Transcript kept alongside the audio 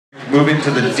Moving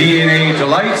to the DNA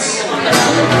Delights. So ladies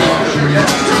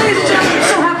and gentlemen, I'm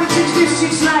so happy to introduce to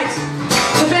you tonight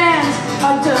the band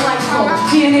of delightful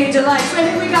DNA Delights.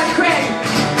 Right here we got Craig,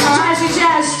 Jazzy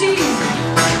Jazz, Steve,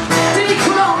 Diddy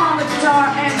Cologne on the guitar,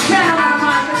 and Ken on the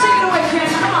mic. Take it away, Ken,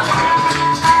 come on.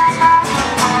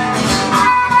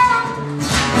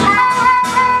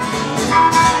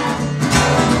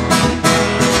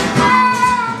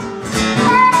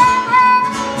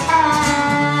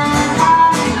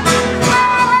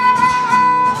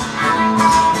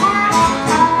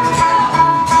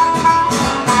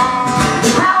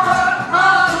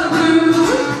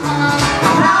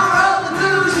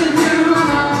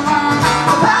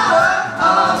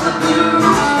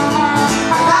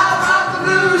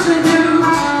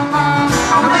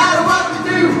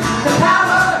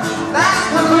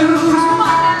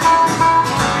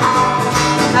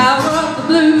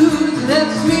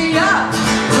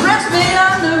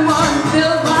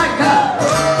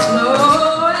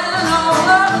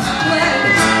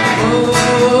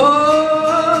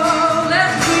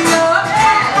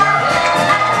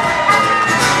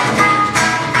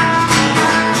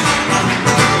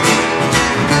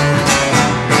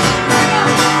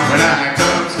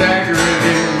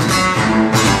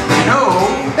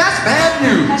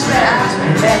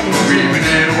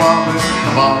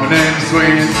 Bobbing and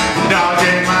swinging,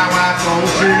 dodging my wife's old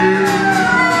shoes.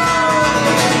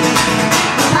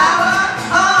 Power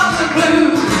of the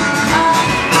blues,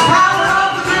 power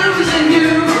of the blues in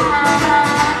you.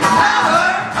 Power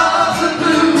of the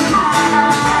blues,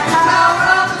 power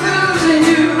of the blues in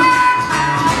you.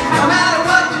 No matter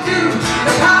what you do,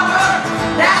 the power,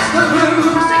 that's the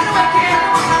blues. Sing it away, kid.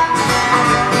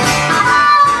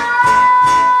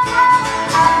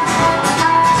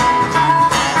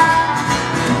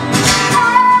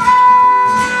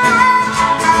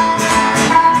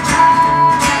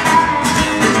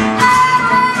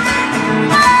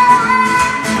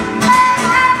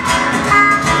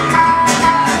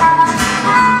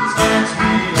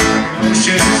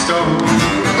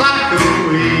 Like the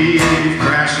wave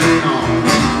crashing on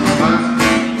my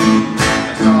feet.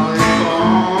 That's all it's for.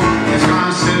 It's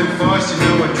constant force, you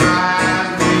know what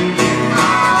drives me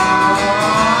on.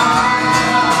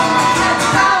 The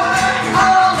power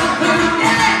of the blues,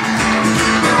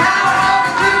 the power of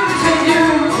the blues in you.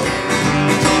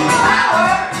 The power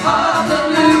of the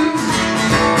blues,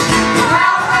 the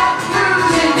power of the blues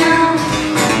in you.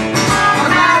 No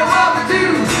matter what we do,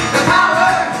 the power,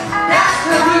 that's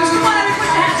the blues. Come on, everybody, put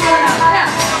your hands together now. Yeah.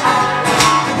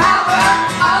 The power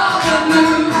of the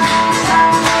blues,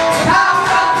 the power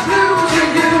of the blues in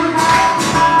you.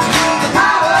 The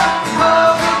power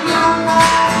of the blues,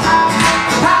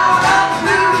 the power of the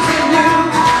blues in you.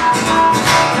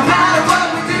 No matter what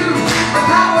we do, the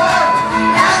power,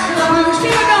 that's the blues.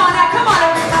 Keep it going now, come on,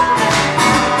 everybody.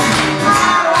 No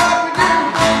matter what we do,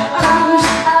 the blues,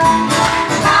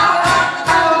 the power of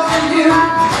the blues in you.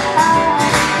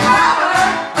 Power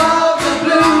of the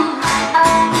blues,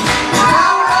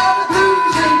 power of the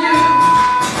blues in you.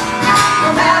 No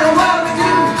matter what we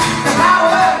do, the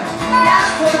power,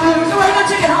 that's the blues. So we're gonna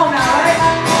take it home now, right?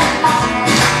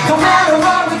 No matter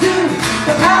what we do,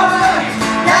 the power,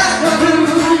 that's the blues.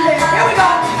 Here we go.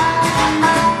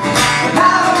 The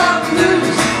power of the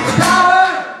blues, the power,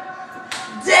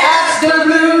 that's the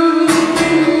blues.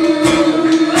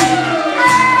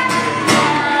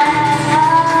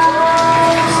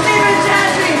 Stephen,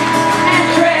 Jazzy, and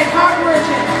Craig,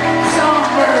 hardworking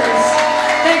songbirds.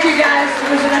 Thank you guys, it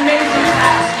was an amazing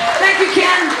class. Thank you,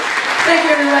 Ken. Thank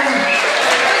you, everybody.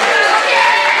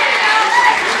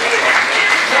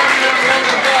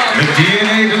 The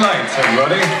DNA Delights,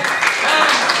 everybody.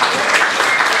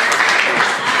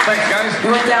 Thanks, guys. We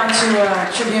went down to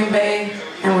Tribune Bay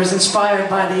and was inspired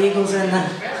by the eagles and the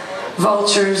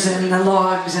vultures and the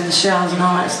logs and the shells and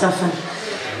all that stuff. And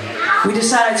we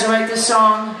decided to write this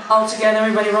song all together.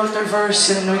 Everybody wrote their verse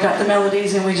and we got the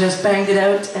melodies and we just banged it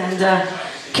out. And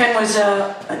Ken was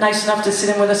nice enough to sit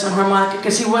in with us on harmonica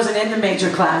because he wasn't in the major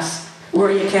class.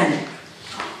 Were you, Ken?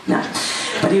 No.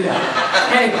 But he,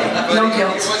 anyway, no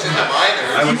guilt. He was in the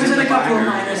minors. He was in a couple of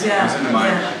minors, yeah. I was in the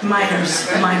minors. Yeah, minors,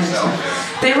 the minors.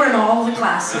 They were in all the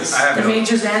classes, the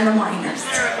majors and the minors.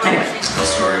 Anyway. No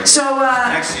story. So,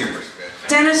 Next year.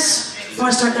 Dennis, you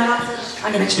want to start that off? I'm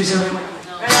going to introduce everyone.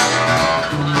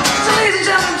 So, ladies and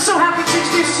gentlemen, I'm so happy to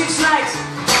introduce to you tonight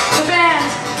the band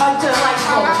of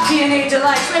delightful DNA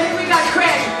Delights. Right here we got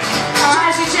Craig,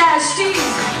 Jazzy Jazz, Steve,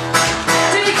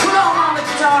 Diddy Cologne.